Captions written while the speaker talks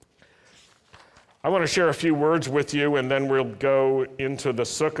I want to share a few words with you, and then we'll go into the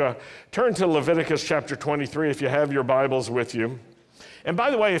sukkah. Turn to Leviticus chapter 23 if you have your Bibles with you. And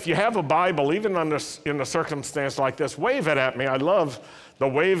by the way, if you have a Bible, even in a circumstance like this, wave it at me. I love the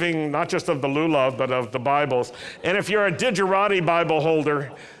waving, not just of the lulav, but of the Bibles. And if you're a Digerati Bible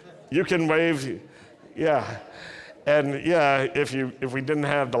holder, you can wave. Yeah. And yeah, if we didn't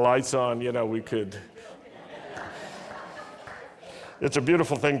have the lights on, we could. It's a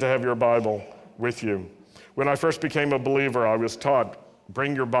beautiful thing to have your Bible with you. When I first became a believer, I was taught,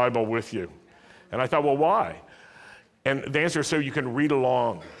 bring your Bible with you. And I thought, well, why? And the answer is so you can read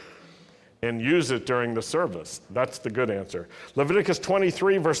along and use it during the service. That's the good answer. Leviticus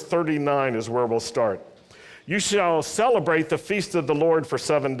 23, verse 39 is where we'll start. You shall celebrate the feast of the Lord for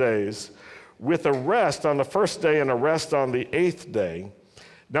 7 days, with a rest on the first day and a rest on the 8th day.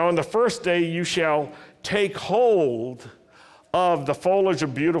 Now on the first day you shall take hold of the foliage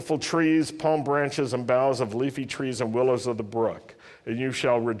of beautiful trees, palm branches, and boughs of leafy trees and willows of the brook, and you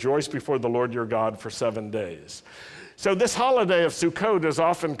shall rejoice before the Lord your God for 7 days. So this holiday of Sukkot is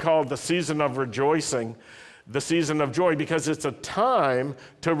often called the season of rejoicing, the season of joy, because it's a time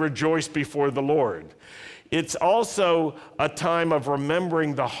to rejoice before the Lord. It's also a time of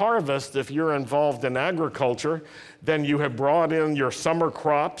remembering the harvest. If you're involved in agriculture, then you have brought in your summer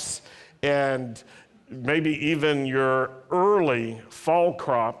crops, and maybe even your early fall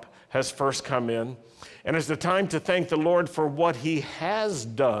crop has first come in. And it's the time to thank the Lord for what he has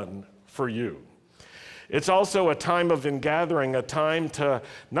done for you. It's also a time of ingathering, a time to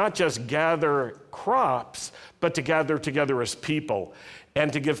not just gather crops, but to gather together as people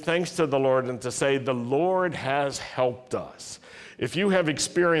and to give thanks to the Lord and to say, the Lord has helped us. If you have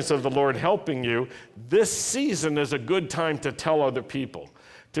experience of the Lord helping you, this season is a good time to tell other people,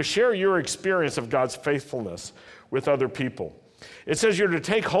 to share your experience of God's faithfulness with other people. It says you're to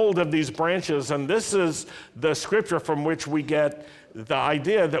take hold of these branches, and this is the scripture from which we get the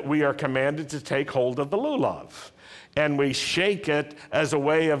idea that we are commanded to take hold of the lulav. And we shake it as a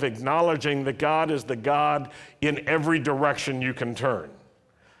way of acknowledging that God is the God in every direction you can turn.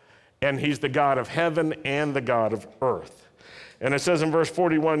 And he's the God of heaven and the God of earth. And it says in verse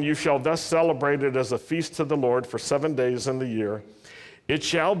 41, you shall thus celebrate it as a feast to the Lord for 7 days in the year. It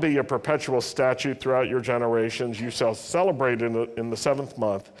shall be a perpetual statute throughout your generations. You shall celebrate in the 7th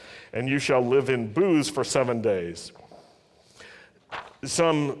month, and you shall live in booths for 7 days.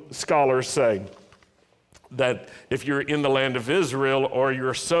 Some scholars say that if you're in the land of Israel or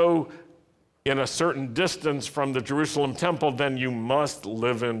you're so in a certain distance from the Jerusalem temple, then you must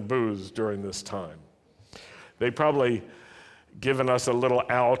live in booths during this time. They probably given us a little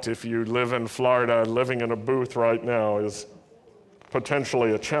out. If you live in Florida, living in a booth right now is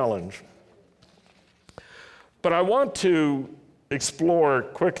potentially a challenge. But I want to explore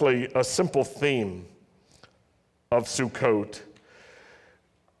quickly a simple theme of Sukkot.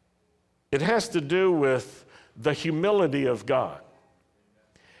 It has to do with the humility of God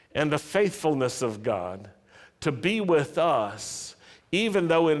and the faithfulness of God to be with us, even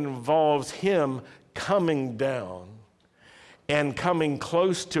though it involves him coming down and coming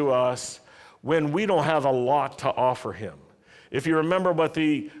close to us when we don't have a lot to offer him. If you remember what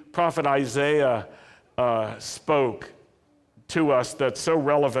the prophet Isaiah spoke to us that's so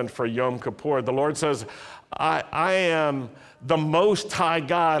relevant for Yom Kippur, the Lord says, I am the Most High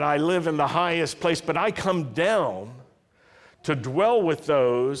God. I live in the highest place, but I come down to dwell with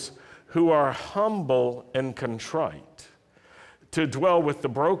those who are humble and contrite, to dwell with the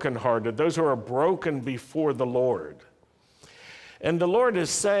brokenhearted, those who are broken before the Lord. And the Lord is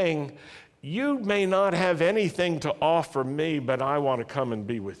saying, you may not have anything to offer me, but I want to come and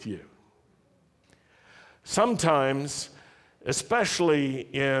be with you. Sometimes, especially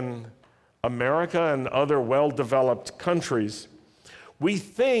in America and other well-developed countries, we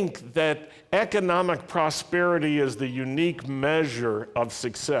think that economic prosperity is the unique measure of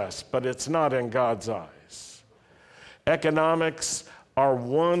success, but it's not in God's eyes. Economics are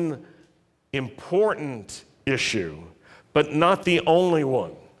one important issue, but not the only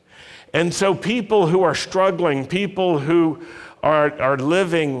one. And so people who are struggling, people who are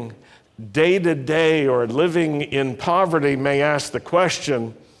living day to day or living in poverty may ask the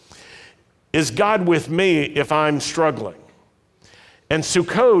question, is God with me if I'm struggling? And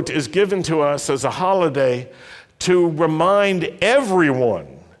Sukkot is given to us as a holiday to remind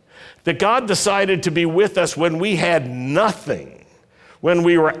everyone that God decided to be with us when we had nothing, when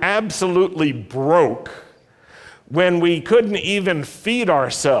we were absolutely broke, when we couldn't even feed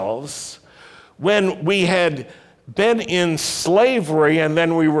ourselves, when we had been in slavery and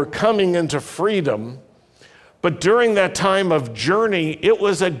then we were coming into freedom. But during that time of journey, it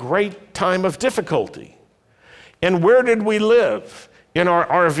was a great time of difficulty. And where did we live? In our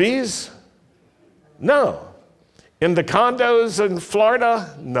RVs? No. In the condos in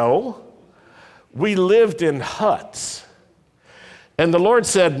Florida? No. We lived in huts. And the Lord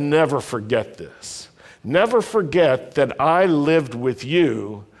said, never forget this. Never forget that I lived with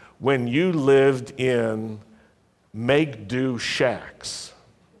you when you lived in make-do shacks.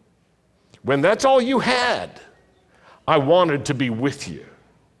 When that's all you had, I wanted to be with you.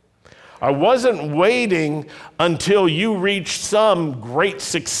 I wasn't waiting until you reached some great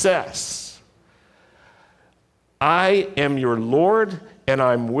success. I am your Lord, and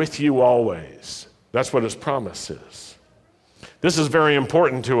I'm with you always. That's what his promise is. This is very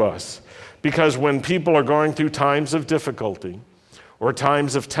important to us because when people are going through times of difficulty or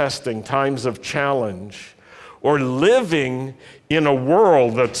times of testing, times of challenge, or living in a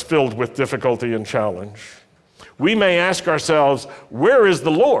world that's filled with difficulty and challenge, we may ask ourselves, where is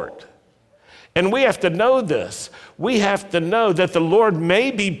the Lord? And we have to know this. We have to know that the Lord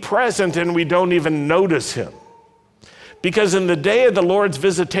may be present and we don't even notice him. Because in the day of the Lord's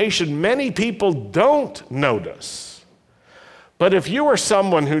visitation, many people don't notice. But if you are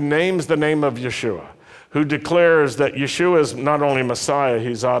someone who names the name of Yeshua, who declares that Yeshua is not only Messiah,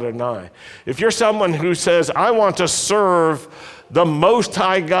 he's Adonai. If you're someone who says, I want to serve the Most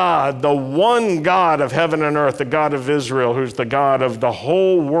High God, the one God of heaven and earth, the God of Israel, who's the God of the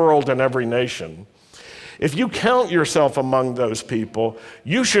whole world and every nation, if you count yourself among those people,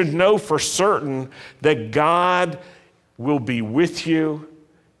 you should know for certain that God will be with you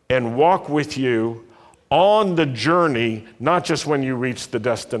and walk with you on the journey, not just when you reach the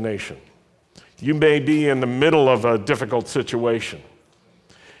destination. You may be in the middle of a difficult situation.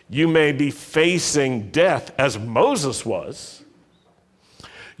 You may be facing death as Moses was.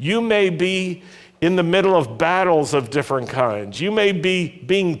 You may be in the middle of battles of different kinds. You may be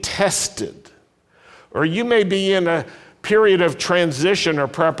being tested. Or you may be in a period of transition or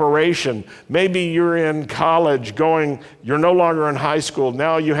preparation. Maybe you're in college you're no longer in high school.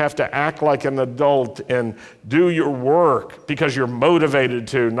 Now you have to act like an adult and do your work because you're motivated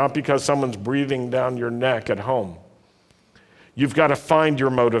to, not because someone's breathing down your neck at home. You've got to find your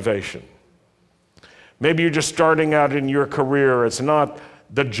motivation. Maybe you're just starting out in your career. It's not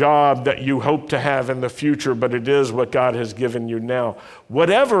the job that you hope to have in the future, but it is what God has given you now.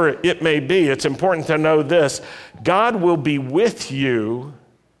 Whatever it may be, it's important to know this: God will be with you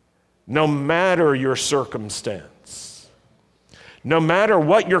no matter your circumstance. No matter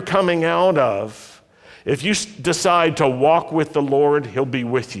what you're coming out of, if you decide to walk with the Lord, he'll be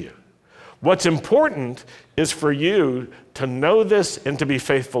with you. What's important is for you to know this and to be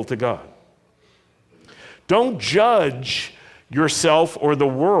faithful to God. Don't judge yourself or the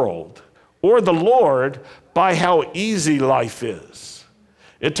world or the Lord by how easy life is.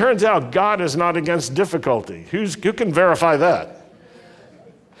 It turns out God is not against difficulty. Who can verify that?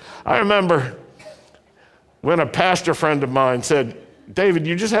 I remember when a pastor friend of mine said, David,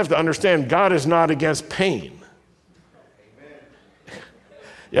 you just have to understand God is not against pain.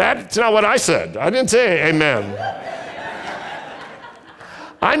 Yeah, that's not what I said. I didn't say amen.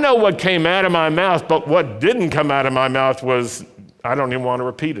 I know what came out of my mouth, but what didn't come out of my mouth was, I don't even want to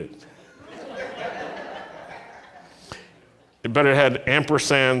repeat it. But it had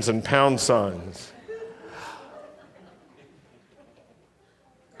ampersands and pound signs.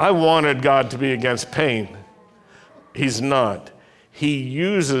 I wanted God to be against pain. He's not. He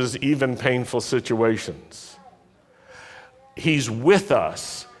uses even painful situations. He's with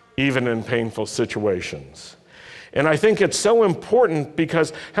us even in painful situations. And I think it's so important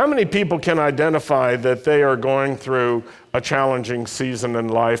because how many people can identify that they are going through a challenging season in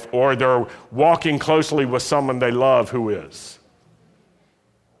life or they're walking closely with someone they love who is?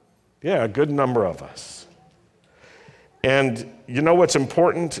 Yeah, a good number of us. And you know what's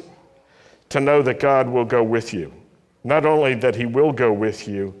important? To know that God will go with you. Not only that he will go with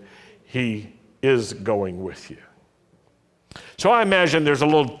you, he is going with you. So I imagine there's a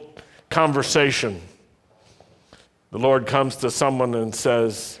little conversation. The Lord comes to someone and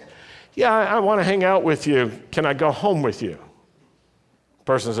says, yeah, I want to hang out with you. Can I go home with you? The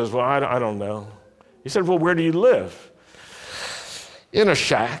person says, well, I don't know. He said, well, where do you live? In a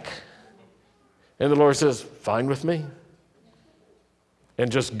shack. And the Lord says, fine with me.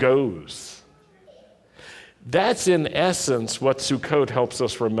 And just goes. That's in essence what Sukkot helps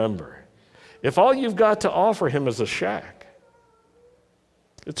us remember. If all you've got to offer him is a shack,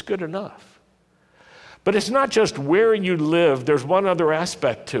 it's good enough. But it's not just where you live, there's one other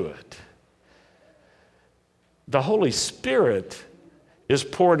aspect to it. The Holy Spirit is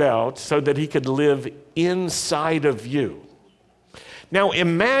poured out so that he could live inside of you. Now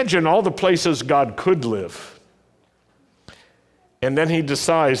imagine all the places God could live. And then he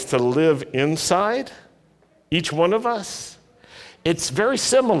decides to live inside each one of us. It's very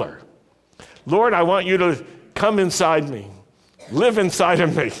similar. Lord, I want you to come inside me, live inside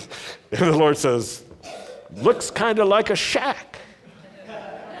of me. And the Lord says, looks kind of like a shack.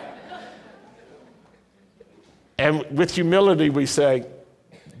 And with humility, we say,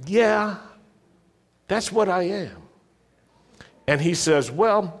 yeah, that's what I am. And he says,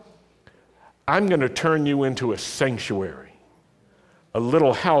 well, I'm going to turn you into a sanctuary, a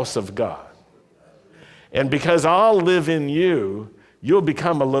little house of God. And because I'll live in you, you'll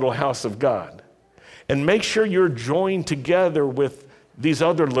become a little house of God. And make sure you're joined together with these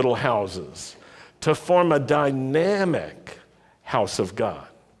other little houses to form a dynamic house of God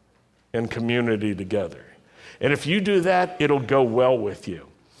and community together. And if you do that, it'll go well with you.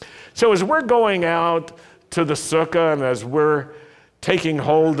 So as we're going out to the sukkah and as we're taking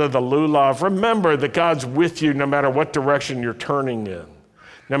hold of the lulav, remember that God's with you no matter what direction you're turning in,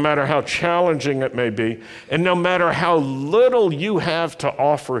 no matter how challenging it may be, and no matter how little you have to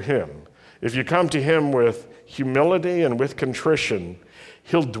offer him. If you come to him with humility and with contrition,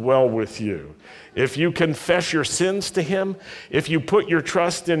 he'll dwell with you. If you confess your sins to him, if you put your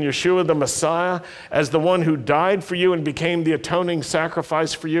trust in Yeshua the Messiah as the one who died for you and became the atoning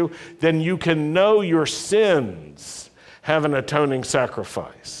sacrifice for you, then you can know your sins have an atoning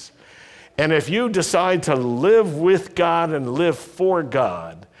sacrifice. And if you decide to live with God and live for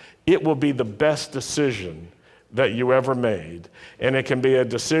God, it will be the best decision that you ever made. And it can be a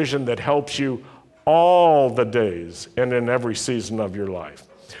decision that helps you all the days and in every season of your life.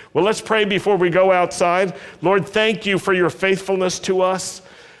 Well, let's pray before we go outside. Lord, thank you for your faithfulness to us.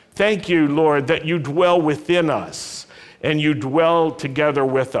 Thank you, Lord, that you dwell within us and you dwell together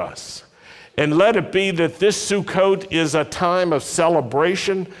with us. And let it be that this Sukkot is a time of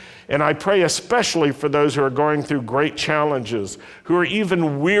celebration. And I pray especially for those who are going through great challenges, who are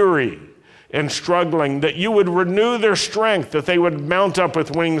even weary and struggling, that you would renew their strength, that they would mount up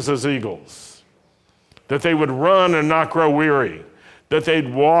with wings as eagles, that they would run and not grow weary, that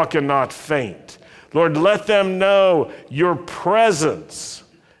they'd walk and not faint. Lord, let them know your presence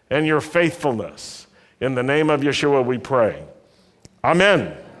and your faithfulness. In the name of Yeshua we pray.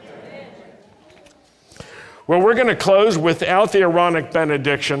 Amen. Well, we're going to close without the Aaronic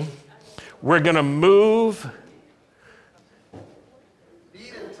benediction. We're going to move.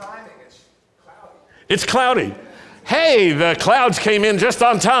 It's cloudy. Hey, the clouds came in just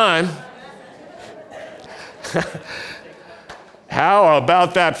on time. How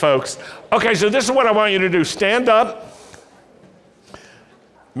about that, folks? Okay, so this is what I want you to do. Stand up.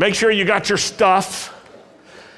 Make sure you got your stuff.